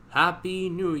Happy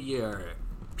New Year,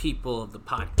 people of the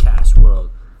podcast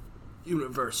world,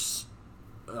 universe,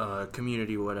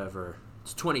 community, whatever.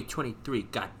 It's 2023,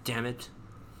 god damn it.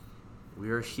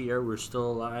 We're here, we're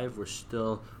still alive, we're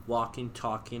still walking,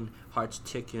 talking, hearts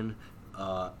ticking,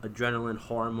 adrenaline,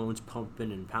 hormones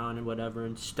pumping and pounding, whatever,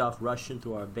 and stuff rushing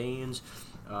through our veins,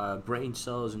 brain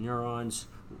cells and neurons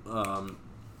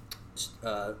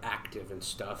active and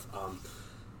stuff.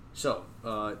 So,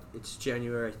 it's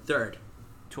January 3rd.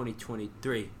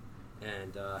 2023,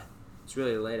 and it's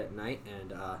really late at night,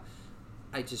 and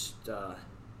I just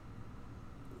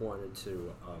wanted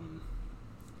to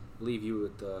leave you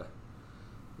with a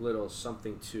little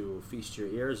something to feast your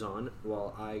ears on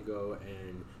while I go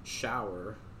and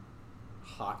shower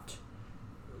hot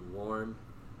and warm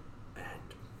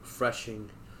and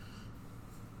refreshing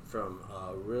from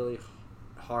a really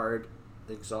hard,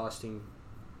 exhausting,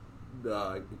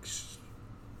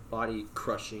 body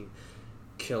crushing,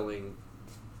 killing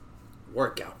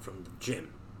workout from the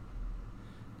gym.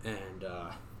 And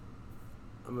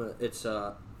it's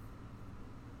a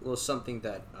little something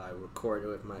that I recorded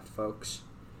with my folks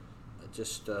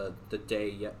just the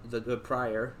day the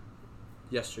prior,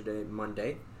 yesterday,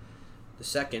 Monday the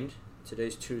 2nd.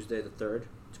 Today's Tuesday the 3rd.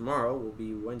 Tomorrow will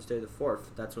be Wednesday the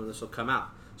 4th. That's when this will come out.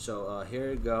 So here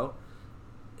you go.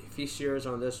 Feast yours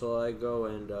on this while I go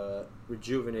and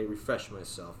rejuvenate, refresh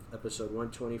myself. Episode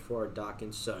 124 of Doc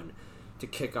and Son to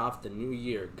kick off the new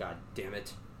year. God damn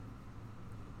it!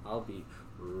 I'll be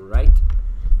right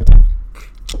back.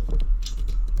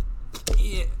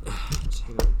 Yeah,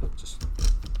 just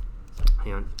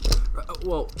hang on.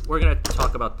 Well, we're gonna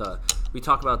talk about the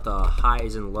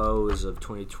highs and lows of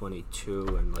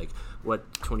 2022 and like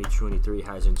what 2023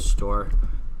 has in store,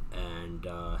 and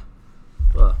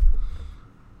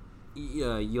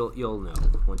yeah, you'll know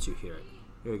once you hear it.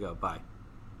 Here we go. Bye.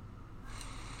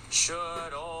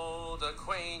 Should old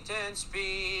acquaintance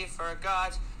be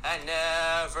forgot and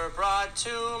never brought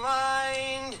to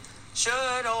mind?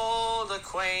 Should old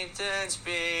acquaintance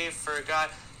be forgot?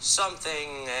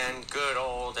 Something and good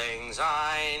old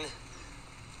anxiety.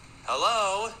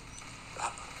 Hello?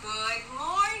 Good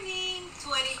morning,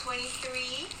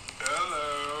 2023.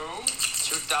 Hello.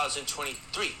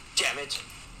 2023, damn it.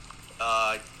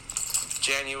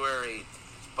 January,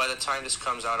 by the time this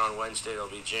comes out on Wednesday, it'll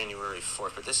be January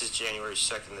 4th, but this is January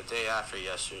 2nd, the day after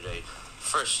yesterday.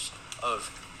 First of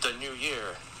the new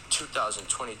year,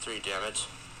 2023, damn it.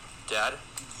 Dad?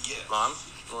 Yes. Mom?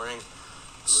 Morning.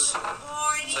 Good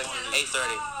morning. It's like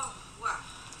 8:30. Oh, wow.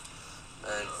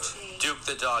 And Duke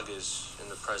the dog is in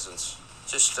the presence.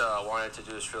 Just wanted to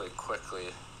do this really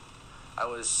quickly. I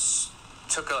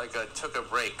took a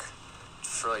break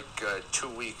for like 2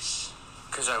 weeks.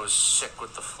 Because I was sick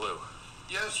with the flu.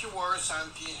 Yes, you were,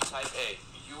 Santi. Type A.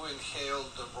 You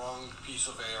inhaled the wrong piece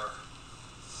of air.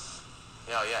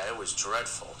 Yeah, it was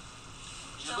dreadful.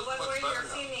 So what were your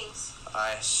feelings?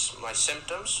 My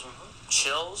symptoms,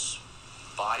 chills,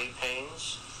 body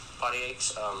pains, body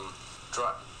aches,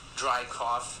 dry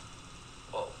cough,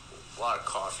 well, a lot of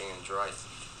coughing and dry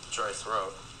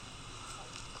throat.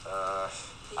 Did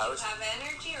you have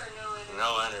energy or no energy?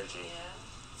 No energy. Yeah.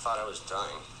 Thought I was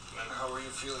dying. And how are you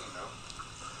feeling now?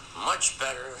 Much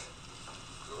better.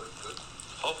 Good.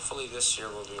 Hopefully this year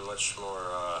will be much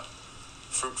more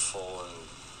fruitful and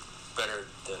better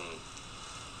than...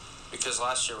 Because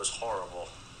last year was horrible.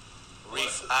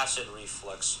 Acid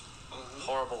reflux. Mm-hmm.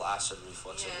 Horrible acid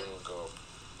reflux. Yeah. It wouldn't go.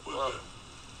 Well,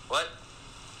 What?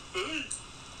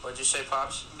 What'd you say,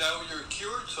 Pops? now you're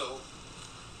cured, so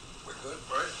we're good,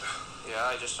 right? Yeah,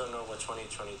 I just don't know what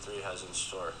 2023 has in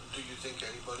store. Do you think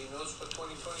anybody knows what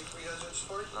 2023 has in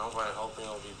store? No, but I'm hoping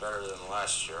it'll be better than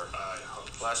last year. I hope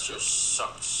so. Last year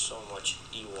sucked so much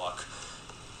Ewok.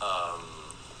 I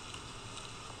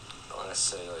want to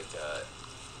say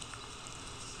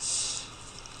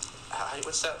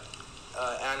what's that?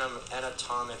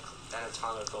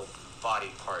 Anatomical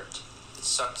body part. It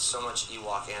sucked so much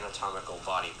Ewok anatomical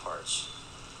body parts.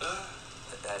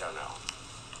 I don't know.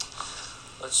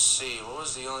 Let's see. What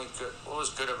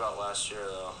was good about last year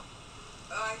though?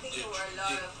 Oh, I think there were a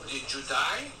lot of... Did you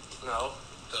die? No.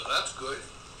 That's good,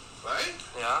 right?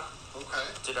 Yeah. Okay.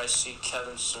 Did I see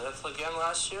Kevin Smith again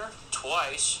last year?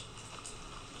 Twice.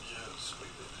 Yes, we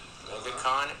did.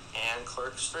 MegaCon and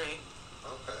Clerks 3.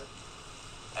 Okay.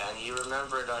 And he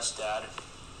remembered us, Dad.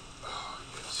 Oh,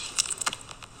 yes.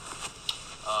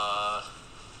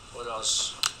 What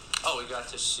else? Oh, we got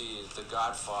to see The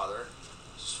Godfather,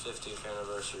 his 50th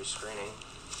anniversary screening.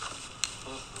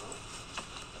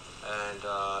 And,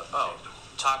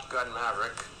 Top Gun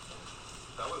Maverick.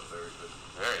 That was very good.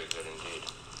 Very good indeed.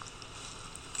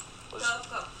 Go.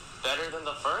 better than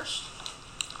the first?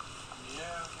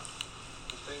 Yeah.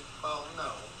 You think? Well,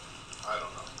 no. I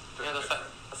don't know. Yeah,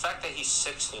 the fact that he's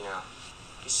 60 now.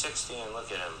 He's 60 and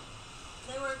look at him.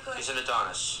 They were good. He's an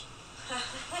Adonis.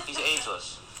 He's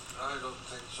ageless. I don't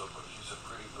think so, but he's a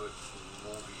pretty good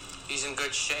movie He's in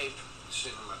good shape.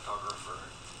 cinematographer.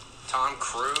 Tom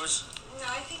Cruise. No,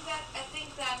 I think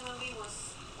that movie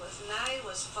was nice,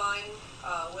 was fun,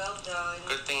 well done.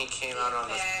 Good thing he came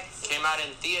out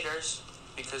in theaters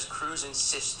because Cruise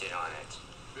insisted on it.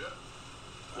 Yeah.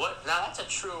 What? Now that's a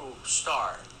true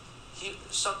star.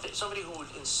 Somebody who would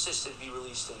insist it be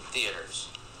released in theaters.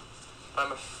 But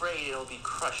I'm afraid it'll be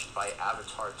crushed by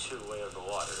Avatar 2: Way of the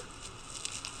Water.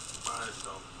 I don't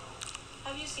know.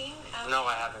 Have you seen? No,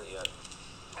 I haven't yet.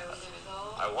 Are we gonna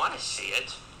go? I want to see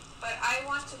it. But I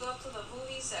want to go to the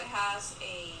movies that has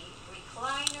a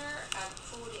recliner and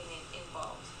food in it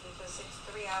involved because it's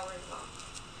 3 hours long.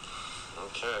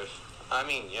 Okay.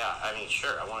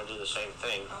 Sure. I want to do the same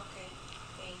thing. Okay,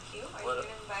 thank you. Are What- you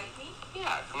gonna invite me?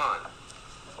 Yeah, come on.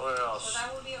 What else? So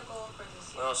that would be a goal for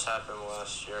this year. What else happened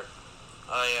last year?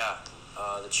 Oh yeah,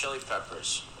 the Chili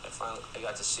Peppers. I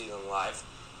got to see them live.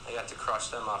 I got to cross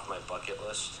them off my bucket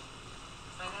list.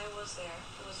 And I was there.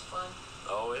 It was fun.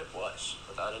 Oh, it was,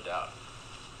 without a doubt.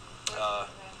 What an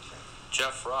adventure.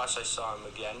 Jeff Ross, I saw him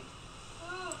again.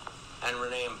 Ooh. And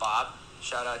Renee and Bob.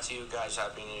 Shout out to you guys.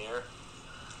 Happy New Year.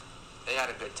 They had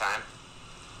a good time.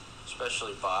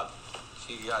 Especially Bob.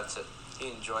 He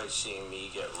enjoyed seeing me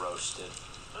get roasted,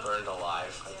 burned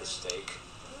alive at the stake.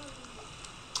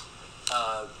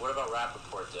 What about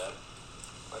Rappaport, Deb?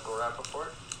 Michael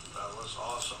Rappaport? That was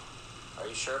awesome. Are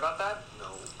you sure about that? No.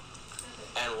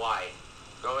 And why?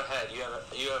 Go ahead. You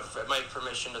have my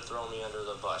permission to throw me under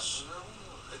the bus. No,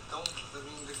 I don't. I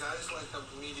mean, the guy's like a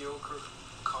mediocre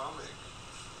comic.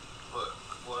 But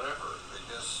whatever. I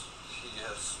guess he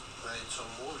has made some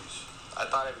movies. I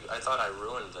thought I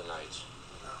ruined the night.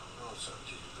 No,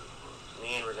 Santi, you didn't ruin it. Me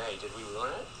and Renee, did we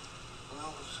ruin it?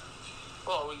 No, Santi.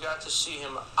 Well, we got to see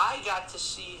him. I got to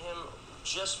see him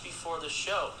just before the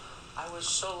show. I was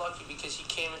so lucky because he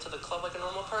came into the club like a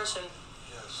normal person.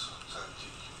 Yes,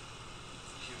 Santi.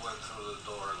 He went through the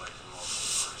door like a normal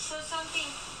person. So something.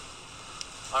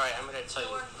 All right, I'm gonna tell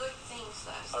There you. were good things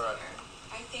last All right. year.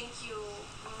 I think you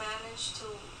managed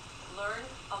to learn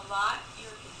a lot.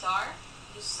 Your guitar,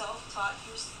 you self-taught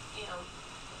your,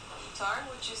 guitar,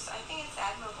 which is, I think it's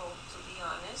admirable, to be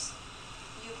honest.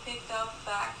 You picked up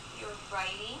back your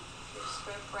writing, your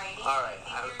script writing. All right,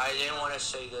 think I you're didn't doing- want to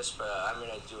say this, but I'm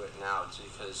gonna do it now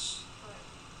because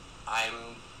Right.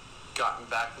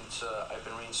 I've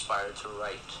been re-inspired to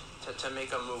write, to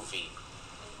make a movie.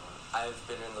 I've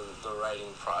been in the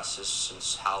writing process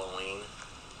since Halloween.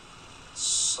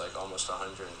 It's like almost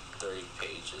 130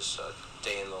 pages, a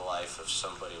day in the life of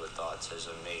somebody with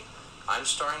autism. I'm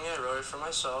starring it, I wrote it for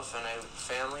myself, and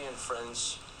family and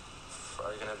friends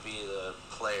are going to be the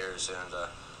players, and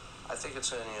I think it's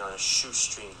going to be on a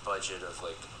shoestring budget of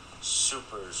like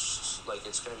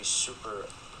it's going to be super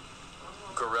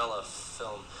guerrilla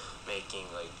film making,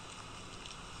 like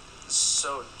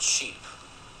so cheap,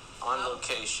 on Well,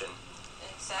 location.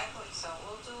 Exactly. So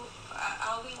we'll do.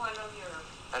 I'll be one of your.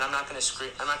 And I'm not going to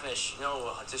screen. I'm not going to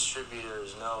no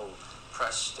distributors, no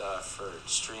press for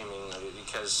streaming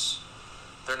because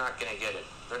they're not going to get it.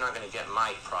 They're not going to get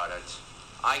my product.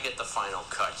 I get the final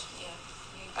cut, Yeah.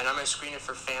 and I'm going to screen it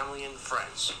for family and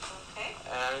friends. Okay.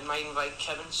 And I might invite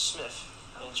Kevin Smith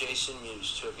and Jason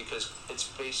Mewes to it because it's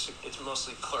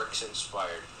mostly Clerks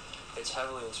inspired. It's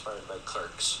heavily inspired by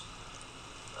Clerks.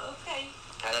 Okay.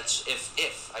 And that's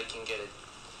if I can get it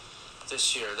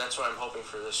this year. That's what I'm hoping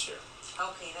for this year.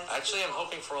 Okay. That's. Actually, I'm cool.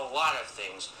 hoping for a lot of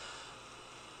things.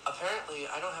 Apparently,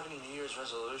 I don't have any New Year's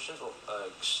resolutions,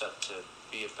 except to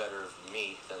be a better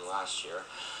me than last year.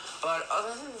 But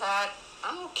other than that,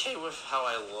 I'm okay with how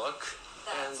I look.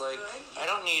 That's and, good. I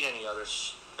don't need any other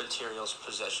materials,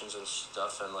 possessions, and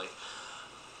stuff. And,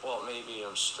 maybe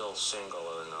I'm still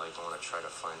single and, I want to try to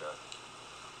find a...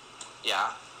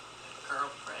 Yeah?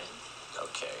 Girlfriend.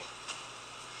 Okay.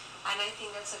 And I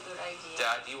think that's a good idea.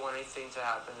 Dad, do you want anything to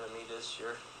happen to me this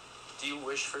year? Do you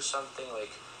wish for something?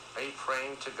 Are you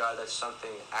praying to God that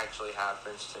something actually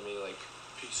happens to me?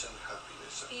 Peace and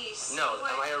happiness. Peace. No, You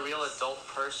am want I a real peace. adult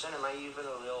person? Am I even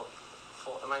a real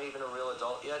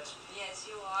adult yet? Yes,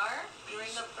 you are. You're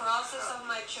in the Peace and process of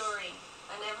happiness. maturing,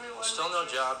 and everyone. Still no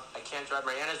matures. job. I can't drive.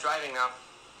 Mariana's driving now.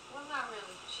 Well, not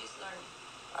really. She's learning.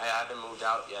 I haven't moved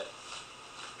out yet.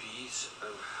 Peace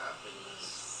and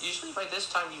happiness. Peace. Usually by this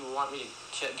time you want me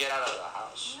to get out of the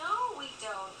house. No, we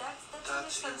don't. That's a That's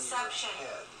in your misconception.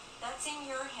 head. That's in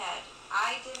your head.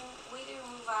 we didn't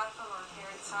move out from our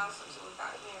parents' house until we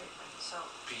got married. So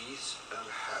Peace and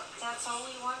happiness. that's all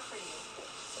we want for you.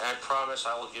 And I promise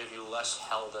I will give you less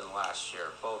hell than last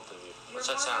year, both of you. You're What's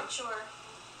that more sound? mature.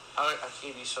 How can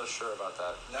you be so sure about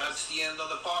that? That's the end of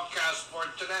the podcast for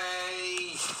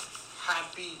today.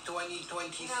 Happy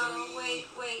 2023. No, wait.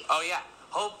 Oh yeah,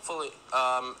 hopefully.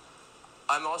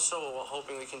 I'm also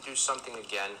hoping we can do something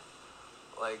again.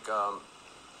 Like,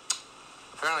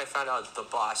 apparently I found out the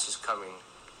boss is coming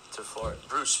to Florida.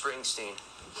 Bruce Springsteen.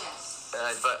 Yes.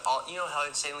 But you know how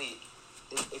insanely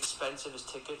expensive his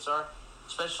tickets are?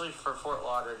 Especially for Fort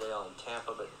Lauderdale and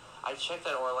Tampa. But I checked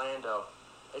at Orlando.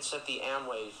 It's at the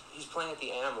Amway. He's playing at the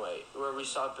Amway, where we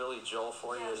saw Billy Joel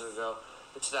 4 years ago.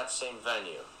 It's that same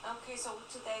venue. Okay, so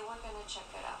today we're gonna check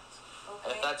it out.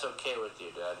 Okay. If that's okay with you,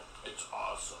 Dad. It's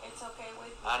awesome. It's okay with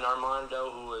me. And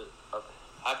Armando, who is...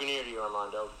 Happy New Year to you,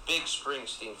 Armando. Big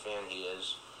Springsteen fan he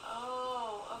is.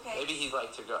 Oh, okay. Maybe he'd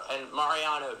like to go. And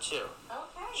Mariano, too.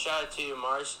 Okay. Shout out to you,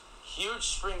 Mars. Huge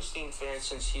Springsteen fan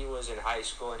since he was in high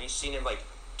school, and he's seen him like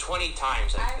 20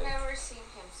 times, I I've think. never seen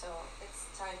him, so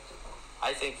it's time to go.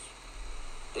 I think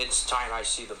it's time I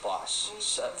see the boss. Me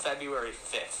too. February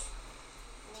 5th.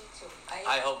 Me too.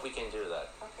 I hope we can do that.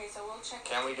 Okay, so we'll check.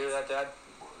 Can we do that, Dad?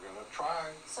 We're gonna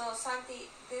try. So Santi,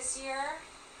 this year,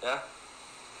 Yeah?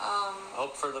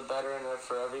 Hope for the better and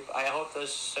for everybody. I hope the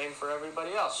same for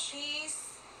everybody else.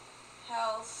 peace,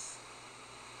 health,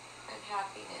 and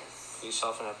happiness. Peace,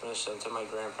 health, and happiness, and to my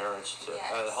grandparents, too.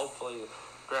 Yes. Hopefully,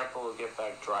 Grandpa will get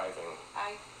back driving.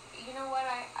 You know what?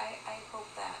 I hope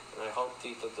that. And I hope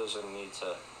Tita doesn't need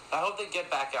to... I hope they get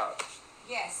back out.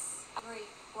 Yes, agree.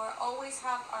 We'll always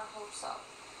have our hopes up.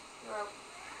 You're a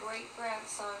great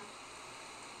grandson,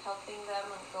 helping them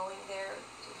and going there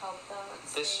to help them and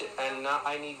stay with them. And now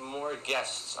I need more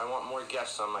guests. I want more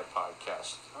guests on my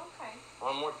podcast. Okay, I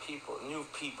want more people, new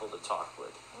people to talk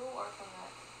with. we'll work on that.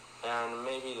 And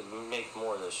maybe to make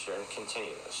more this year and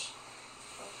continue this.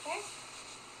 Okay,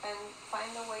 and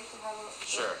find a way to have a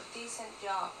Sure. decent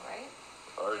job, right?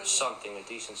 Or Okay. something, a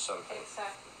decent something.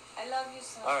 Exactly. I love you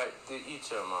so. All right, you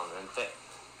too, Mom. And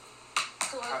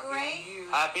To a great.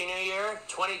 Happy New Year,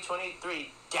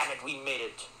 2023. Damn it, we made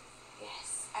it.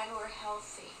 Yes, and we're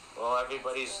healthy. Well,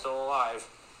 everybody's still alive.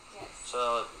 Yes.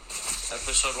 So,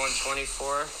 episode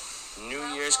 124, New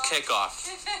Year's kickoff.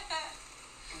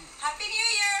 Happy New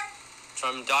Year!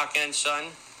 From Doc and Son,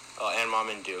 and Mom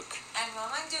and Duke. And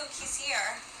Mama Duke, he's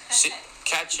here.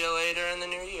 Catch you later in the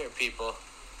new year, people.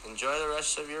 Enjoy the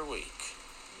rest of your week.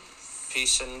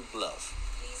 Peace and love.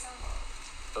 Peace and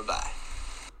love. Bye-bye.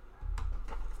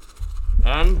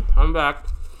 And I'm back.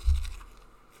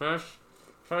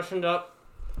 Freshened up.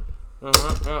 Yeah.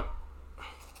 You're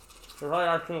probably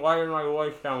asking why does my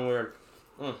voice sound weird.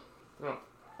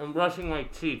 I'm brushing my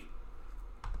teeth.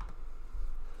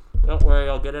 Don't worry,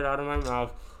 I'll get it out of my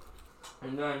mouth.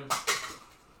 And then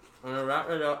I'm gonna wrap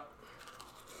it up.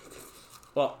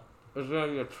 Well, it's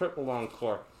gonna be a triple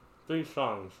encore. 3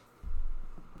 songs.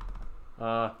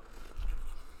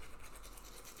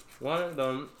 One of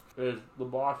them is the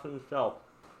boss himself,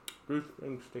 Bruce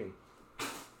Springsteen.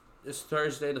 This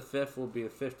Thursday, the 5th, will be the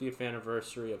 50th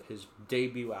anniversary of his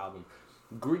debut album,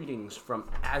 Greetings from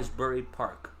Asbury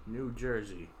Park, New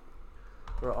Jersey.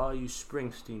 For all you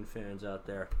Springsteen fans out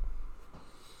there.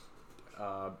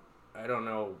 I don't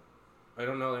know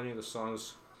any of the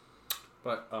songs,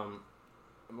 but I'm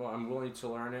willing to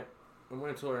learn it. I'm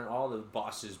willing to learn all the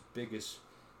boss's biggest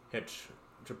hits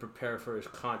to prepare for his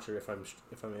concert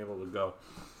if I'm able to go.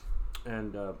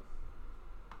 And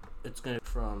it's gonna be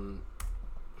from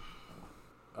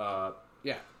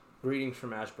Greetings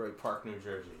from Asbury Park, New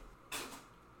Jersey.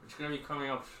 It's gonna be coming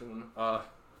up soon.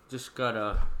 Just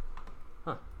gotta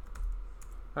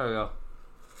there we go.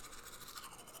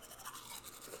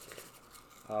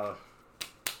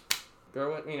 Bear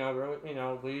with me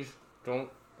now, please. Don't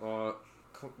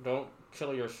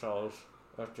kill yourselves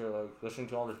after listening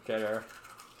to all this dead air.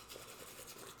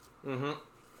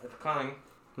 It's coming.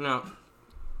 No,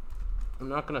 I'm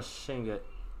not gonna sing it.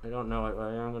 I don't know it, but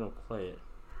I am gonna play it.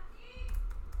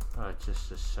 Alright,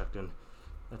 just a second.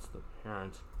 That's the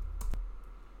parent.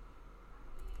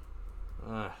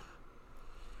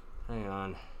 Hang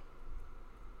on.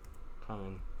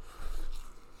 Coming.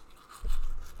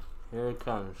 Here it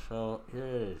comes. So here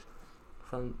it is.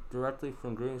 Directly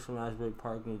from Greetings from Asbury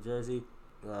Park, New Jersey.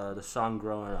 The song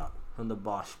 "Growing Up" from the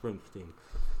boss Springsteen.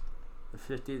 The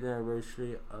 50th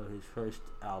anniversary of his first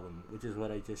album, which is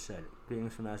what I just said.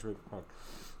 Greetings from Asbury Park.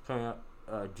 Coming out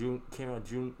January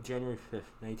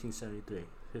 5th, 1973.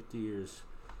 50 years.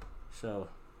 So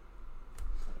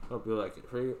hope you like it.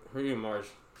 For you, Mars.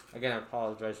 Again, I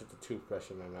apologize with the toothbrush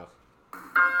in my mouth. Well,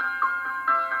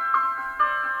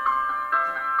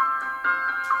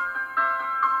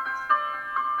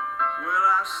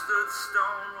 I stood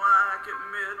stone like at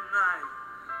midnight,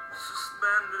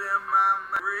 suspended in my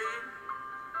memory,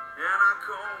 and I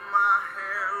combed my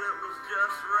hair, it was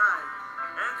just right,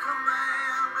 and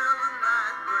commanded the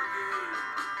night brigade.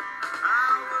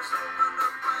 I was hoping the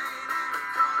plane and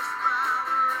caused by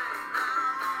the rain, and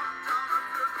I walked on a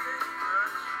crooked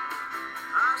crutch.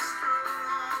 I strode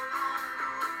all along to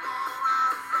a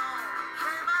fallout zone,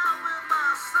 came out with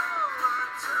my soul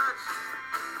untouched.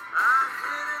 I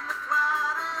hid in the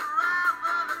cloud and wrath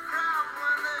of the crowd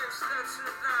when they said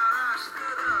sit down. I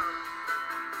stood up.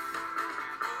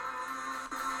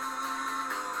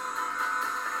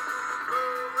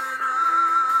 Going up.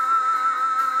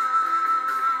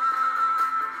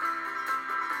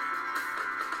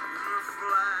 The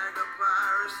flag of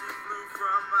piracy flew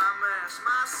from my mast.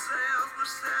 My sails were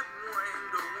setting wing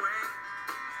to wing.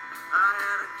 I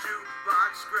had a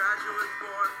jukebox graduate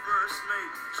born first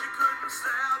mate. She couldn't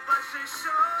sail, but she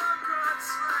sure could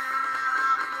sing.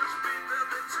 I pushed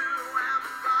B-52 and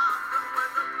bombed them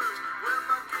with the blues. With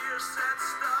my gear set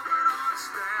stubborn on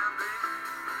standing,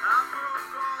 I broke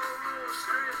all the rules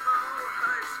straight my old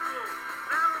high school.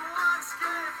 Never once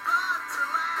gave thought to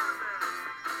landing.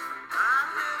 I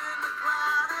hid in the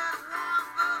cloud and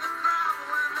warmed for the crowd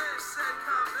when they said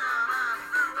come down. I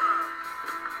threw up.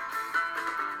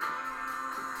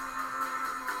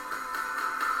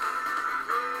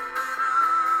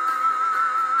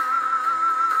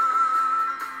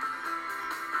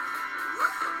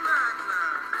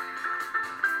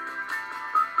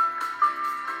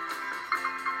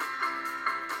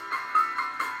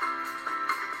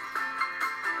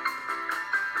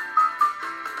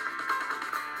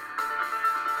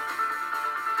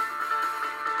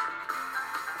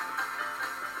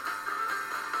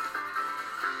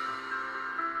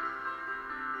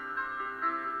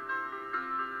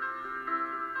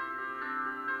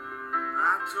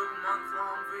 I took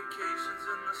month-long vacations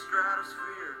in the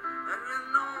stratosphere, and you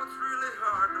know it's really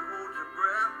hard to hold your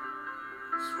breath.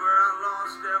 Swear I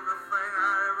lost everything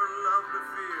I ever loved to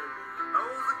fear. I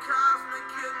was a cosmic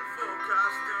kid in full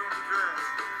costume dress,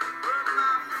 but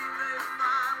my feet they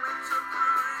finally took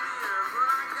root in the air. But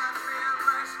I got me a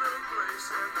nice little place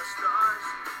in the stars,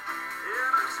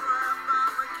 and I swear I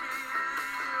found the key to the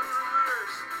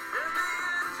universe in the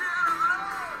engine of an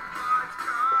old Ford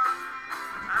car.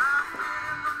 I hid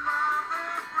in the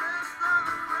marble breast of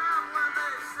the crowd when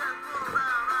they said pull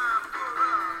down, I pulled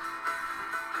up.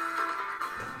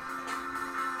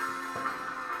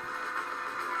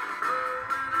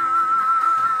 Going up.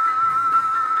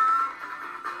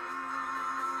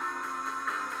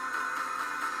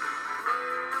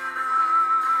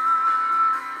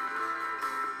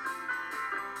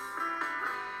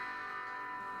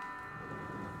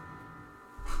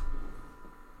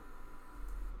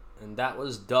 And that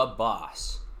was Da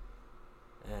Boss,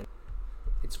 and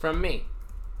it's from me,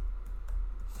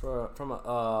 from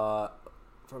a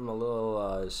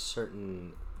little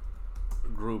certain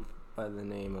group by the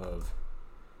name of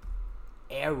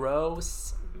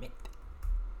Aerosmith.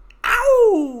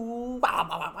 Ow!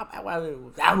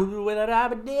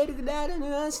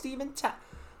 Steven Tyler.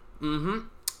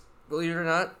 Believe it or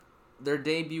not, their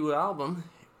debut album,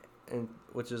 and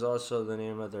which is also the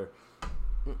name of their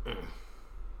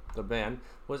the band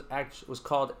was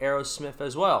called Aerosmith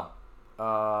as well.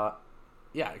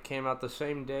 Yeah, it came out the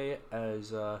same day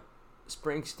as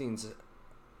Springsteen's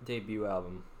debut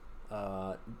album,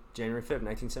 January 5th,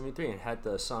 1973, and had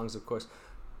the songs, of course,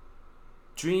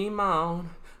 Dream On,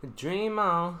 Dream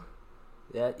On.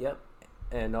 Yeah, yep.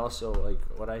 And also, like,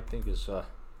 what I think is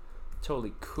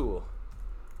totally cool,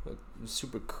 like,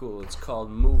 super cool. It's called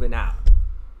Moving Out,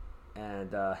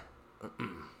 and I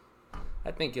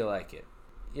think you'll like it.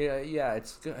 Yeah,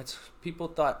 it's good. It's people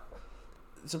thought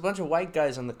it's a bunch of white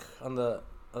guys on the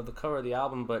cover of the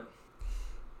album, but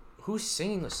who's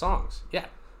singing the songs? Yeah,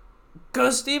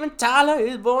 'cause Steven Tyler,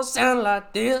 his voice sounded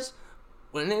like this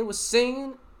when they was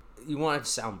singing. You want it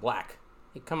to sound black?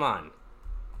 Hey, come on,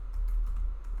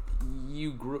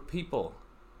 you group people.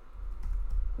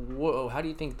 Whoa, how do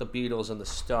you think the Beatles and the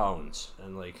Stones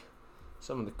and like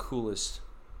some of the coolest?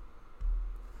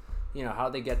 You know, how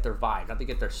they get their vibe, how they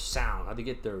get their sound, how they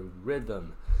get their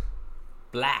rhythm.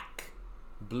 Black,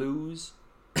 blues,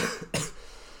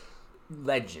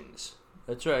 legends.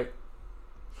 That's right.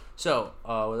 So,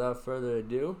 without further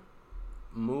ado,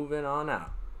 moving on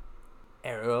out.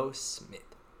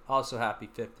 Aerosmith. Also, happy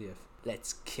 50th.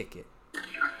 Let's kick it.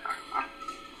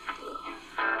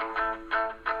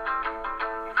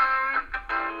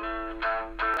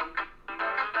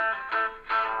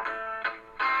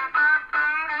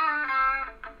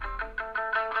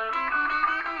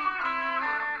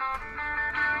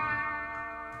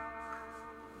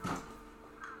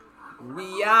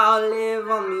 We all live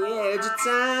on the edge of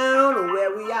town.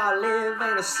 Where we all live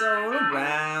ain't a soul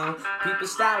around. People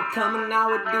start coming, now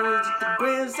we do just the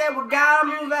grin. Say we gotta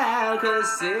move out, cause the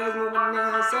city's moving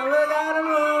in. Say we gotta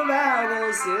move out, cause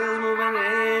the city's moving in.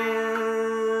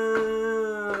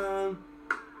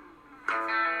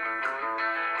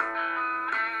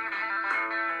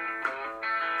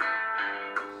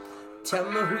 Tell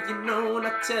me who you know and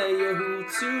I'll tell you who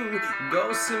to.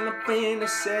 Go see my thing to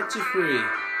set you free.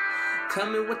 Tell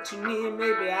me what you need,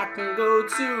 maybe I can go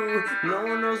too. No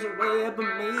one knows the way, but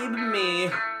maybe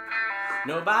me.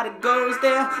 Nobody goes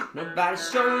there, nobody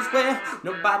shows where,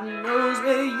 nobody knows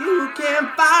where you can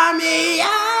find me. Yeah,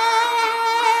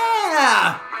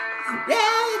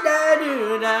 yeah, da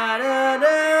da da da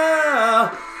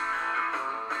da.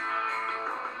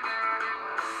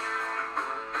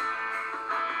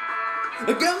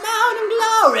 Good morning,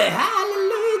 glory,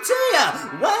 hallelujah to ya.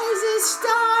 What is this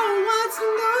star and what's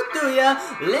been going through ya?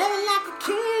 Living like a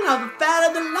king of the fat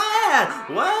of the land,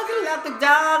 working like a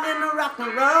dog in a rock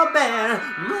and roll band.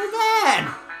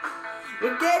 Moving,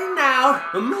 we're getting out,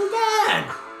 moving,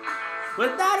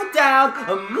 without a doubt,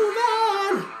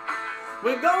 moving.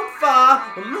 We're going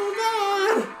far,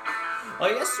 moving. Oh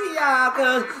yes we are,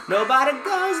 cause nobody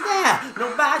goes there,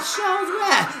 nobody shows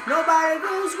where, nobody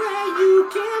knows where you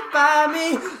can find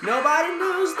me. Nobody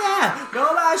knows there,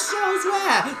 nobody shows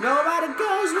where, nobody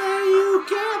goes where you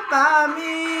can find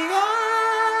me. Oh,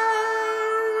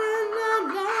 no,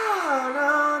 no,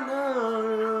 no,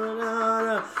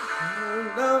 no,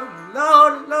 no,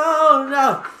 no, no,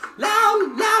 no, loud,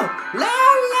 loud,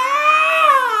 loud,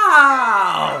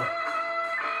 loud.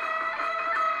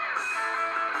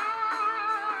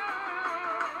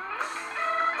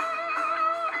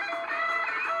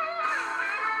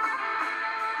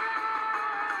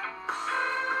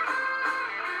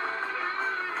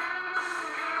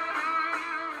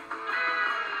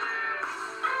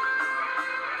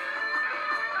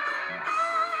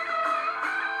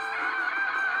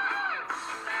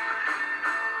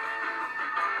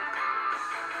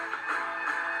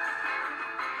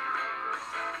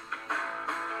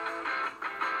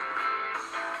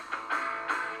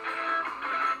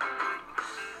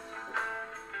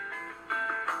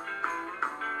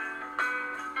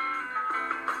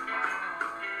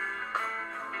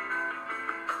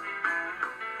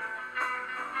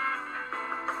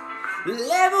 The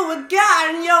level we got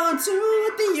and you're in tune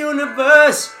with the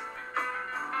universe.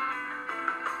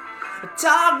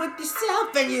 Talk with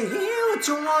yourself and you hear what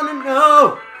you wanna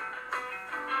know.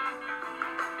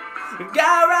 You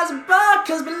gotta rise above,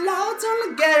 cause below it's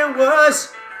only getting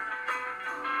worse.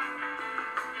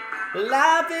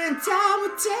 Life and time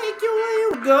will take you where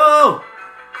you go.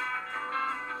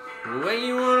 Where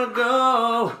you wanna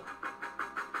go.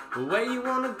 Where you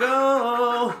wanna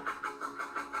go.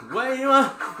 Where you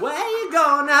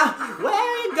go now?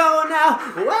 Where you go now?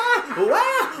 Wow,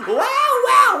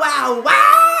 wow, wow.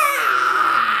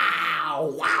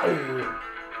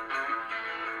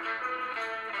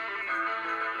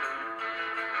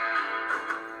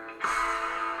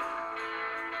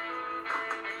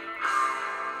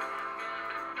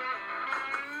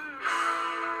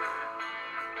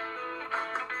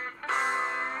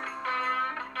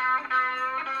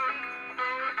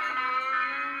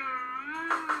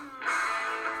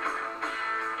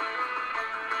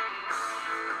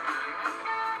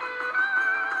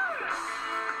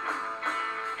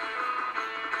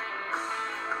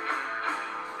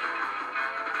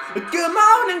 Good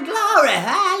morning, glory,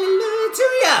 hallelujah to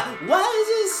ya. What is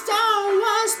this star?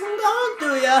 What's been going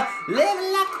through ya?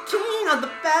 Living like a king on the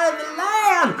fat of the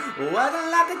land,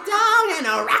 working like a dog in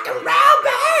a rock and roll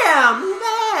band.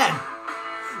 Moving,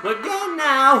 we're getting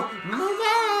out,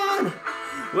 moving,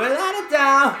 without a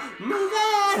doubt,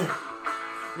 moving.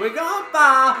 We're going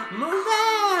far,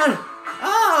 moving.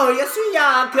 Oh, yes we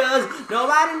are, cause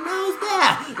nobody knows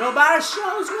there, nobody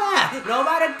shows where,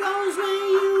 nobody goes where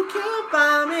you can't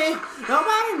find me.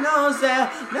 Nobody knows there,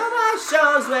 nobody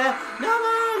shows where,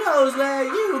 nobody goes where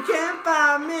you can't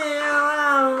find me.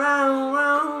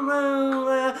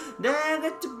 Then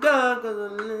get to go, cause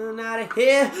I'm living out of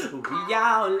here. We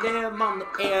all live on the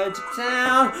edge of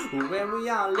town, where we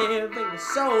all live ain't a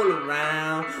soul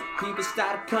around. People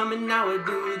started coming, now we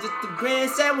do just a grin.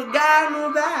 Say we gotta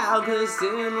move out, cause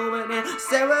city moving in.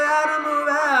 Say we gotta move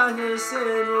out, cause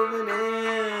city moving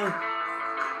in.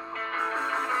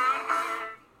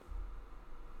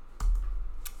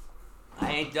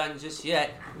 I ain't done just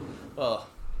yet. Oh,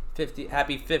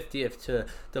 happy 50th to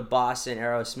the Boss and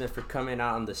Aerosmith for coming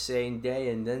out on the same day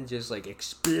and then just like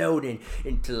exploding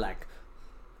into like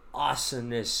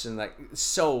awesomeness and like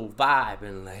soul vibe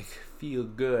and like feel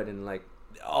good and like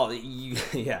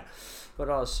Yeah. But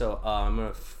also, I'm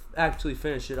gonna actually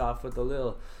finish it off with a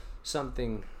little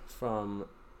something from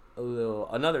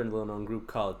another little known group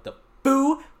called the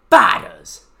Foo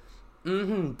Fighters.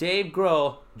 Dave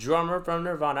Grohl, drummer from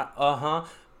Nirvana.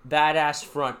 Badass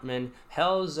frontman.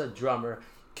 Hell's a drummer.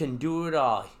 Can do it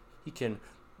all. He can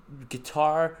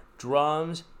guitar,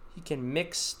 drums. He can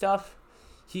mix stuff.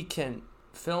 He can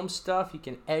film stuff. He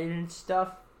can edit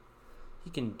stuff. He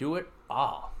can do it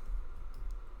all.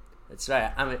 That's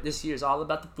right. This year's all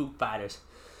about the Foo Fighters.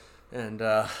 And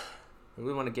I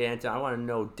really want to get into it. I want to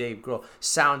know Dave Grohl.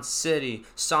 Sound City,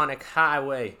 Sonic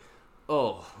Highway.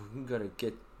 Oh, I'm going to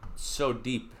get so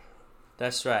deep.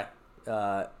 That's right.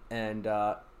 And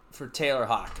for Taylor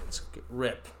Hawkins,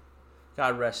 RIP.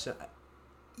 God rest him.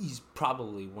 He's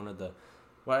probably one of the,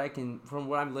 from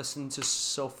what I'm listening to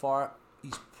so far,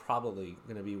 he's probably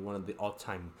going to be one of the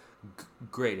all-time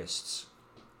greatest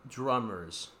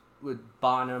drummers. With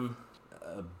Bonham,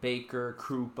 Baker,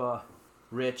 Krupa,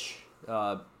 Rich,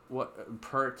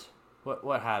 Pert,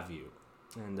 what have you.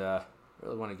 And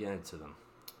really want to get into them.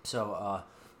 So,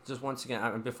 just once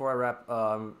again, before I wrap,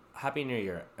 Happy New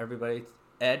Year, everybody.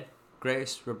 Ed,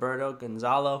 Grace, Roberto,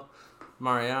 Gonzalo,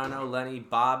 Mariano, Lenny,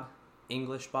 Bob,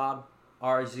 English Bob,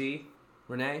 RZ,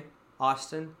 Renee,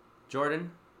 Austin,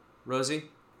 Jordan, Rosie,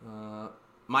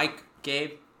 Mike,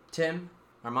 Gabe, Tim,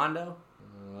 Armando,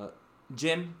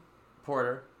 Jim,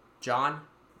 Porter, John,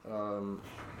 I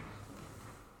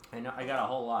got a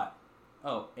whole lot.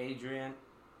 Oh, Adrian,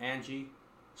 Angie,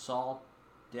 Saul,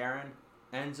 Darren,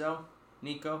 Enzo,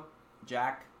 Nico,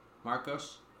 Jack,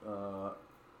 Marcos,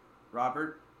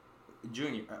 Robert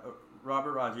Jr.,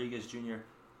 Robert Rodriguez Jr.,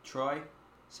 Troy,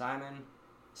 Simon,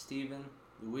 Steven,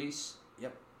 Luis.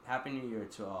 Yep, Happy New Year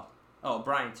to all. Oh,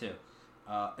 Brian too.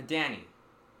 Danny,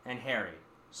 and Harry.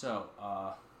 So,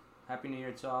 Happy New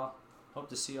Year to all. Hope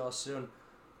to see you all soon.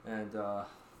 And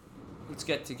let's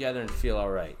get together and feel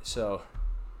alright. So,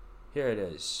 here it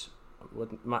is.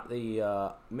 With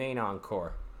the main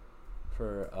encore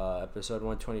for episode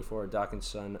 124 of Doc and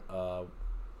Son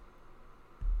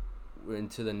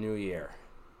into the new year.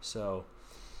 So,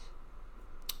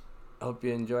 I hope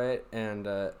you enjoy it. And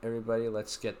everybody,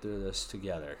 let's get through this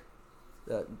together.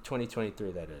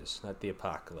 2023, that is. Not the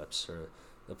apocalypse or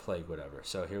the plague, whatever.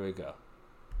 So, here we go.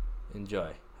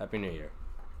 Enjoy. Happy New Year.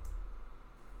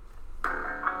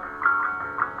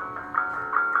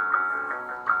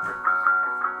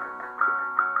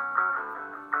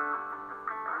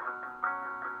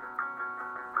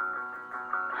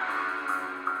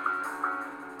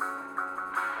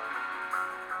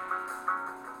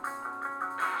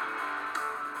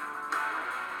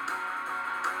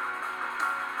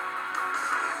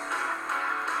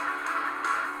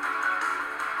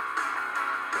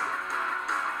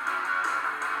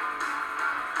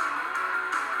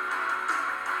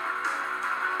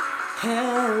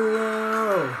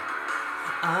 Hello,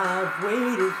 I've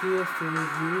waited here for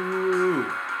you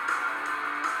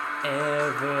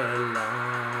ever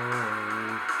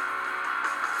long.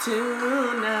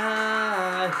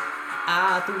 Tonight,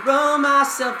 I throw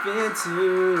myself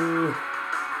into.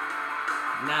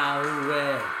 Now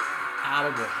red, out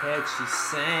of her head she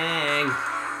sang.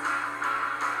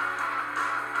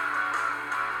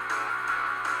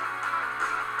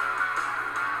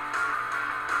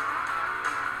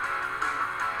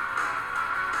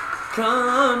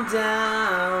 Come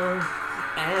down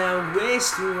and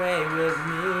waste away with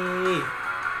me.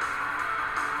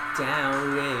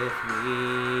 Down with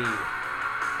me.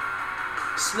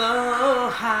 Slow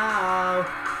how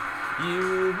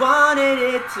you wanted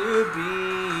it to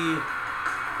be.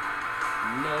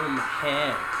 No, my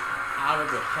head, out of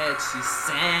her head she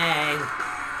sang.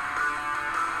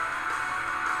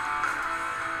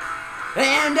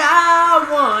 And I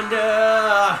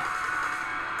wonder,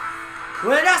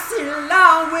 when I sit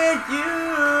alone with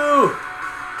you,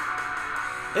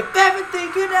 if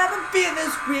everything could ever be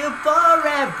this real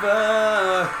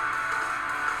forever,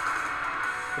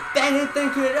 if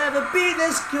anything could ever be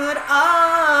this good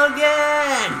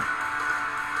again,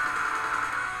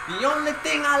 the only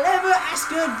thing I'll ever ask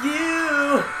of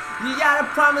you, you gotta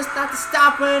promise not to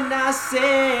stop when I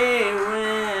say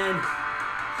when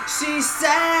she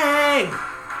sang.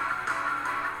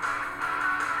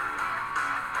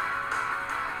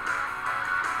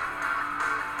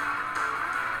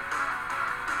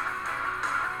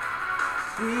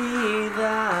 Breathe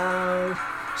out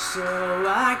so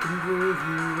I can breathe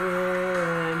you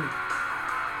in,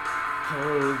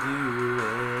 hold you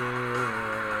in.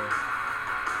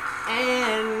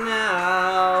 And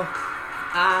now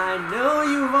I know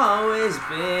you've always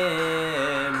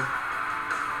been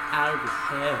out of your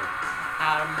head,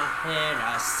 out of my head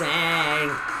I sang.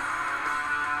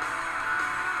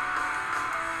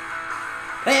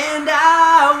 And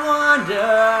I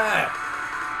wonder,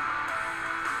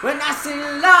 when I sing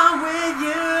along with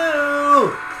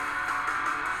you,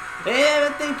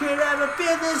 everything could ever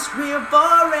feel this real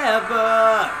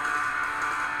forever.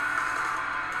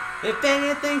 If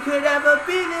anything could ever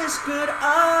be this good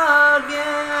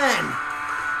again.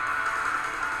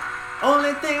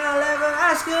 Only thing I'll ever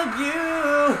ask of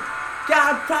you,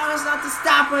 gotta promise not to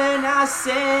stop when I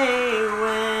say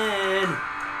when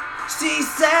she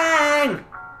sang.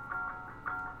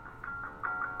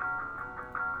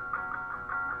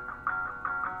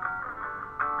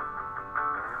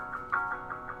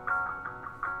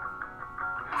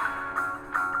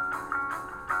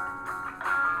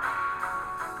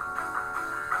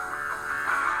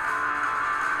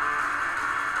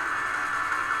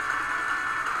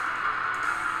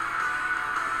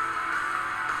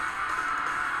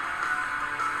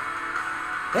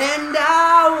 And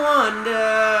I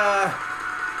wonder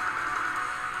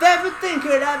if everything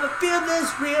could ever feel this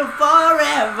real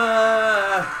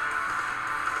forever.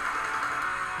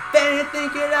 If anything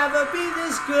could ever be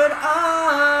this good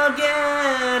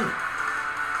again.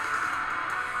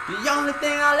 The only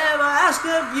thing I'll ever ask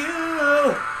of you,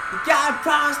 you gotta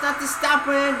promise not to stop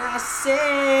when I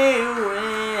say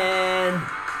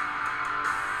when.